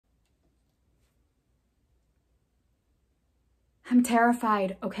I'm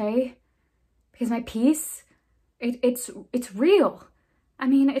terrified, okay? Because my piece, it's real. I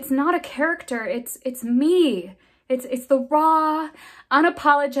mean, it's not a character, it's me. It's the raw,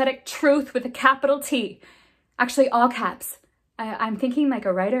 unapologetic truth with a capital T. Actually, all caps. I'm thinking like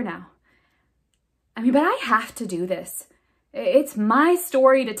a writer now. I mean, but I have to do this. It's my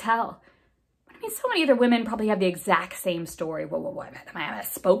story to tell. I mean, so many other women probably have the exact same story. What am I a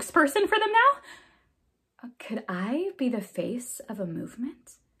spokesperson for them now? Could I be the face of a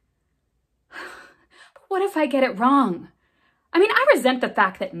movement? But what if I get it wrong? I mean, I resent the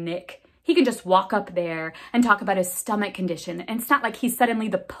fact that Nick, he can just walk up there and talk about his stomach condition, and it's not like he's suddenly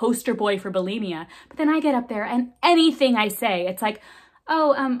the poster boy for bulimia. But then I get up there and anything I say, it's like,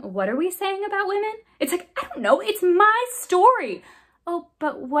 oh, what are we saying about women? It's like, I don't know, it's my story. Oh,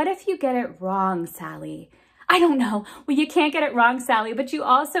 but what if you get it wrong, Sally? I don't know. Well, you can't get it wrong, Sally, but you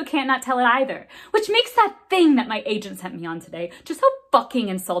also can't not tell it either. Which makes that thing that my agent sent me on today just so fucking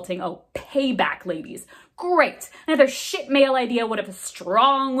insulting. Oh, payback, ladies. Great. Another shit male idea what if a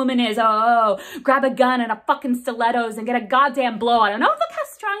strong woman is. Oh, grab a gun and a fucking stilettos and get a goddamn blowout. And oh, look how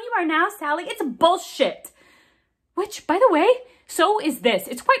strong you are now, Sally. It's bullshit. Which, by the way, so is this.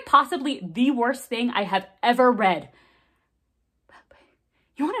 It's quite possibly the worst thing I have ever read. But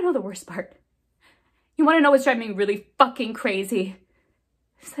you want to know the worst part? You want to know what's driving me really fucking crazy?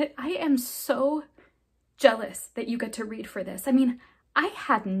 Is that I am so jealous that you get to read for this. I mean, I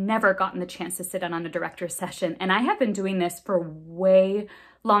have never gotten the chance to sit in on a director's session, and I have been doing this for way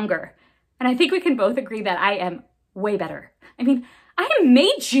longer. And I think we can both agree that I am way better. I mean, I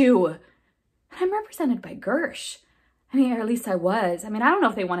made you. I'm represented by Gersh. I mean, or at least I was. I mean, I don't know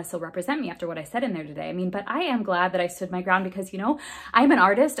if they want to still represent me after what I said in there today. I mean, but I am glad that I stood my ground because, you know, I'm an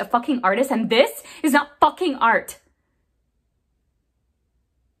artist, a fucking artist, and this is not fucking art.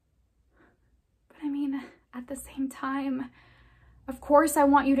 But I mean, at the same time, of course I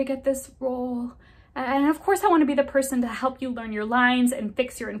want you to get this role. And of course I want to be the person to help you learn your lines and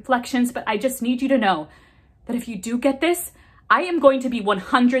fix your inflections, but I just need you to know that if you do get this, I am going to be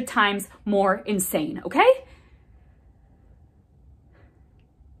 100 times more insane, okay?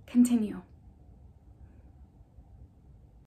 Continue.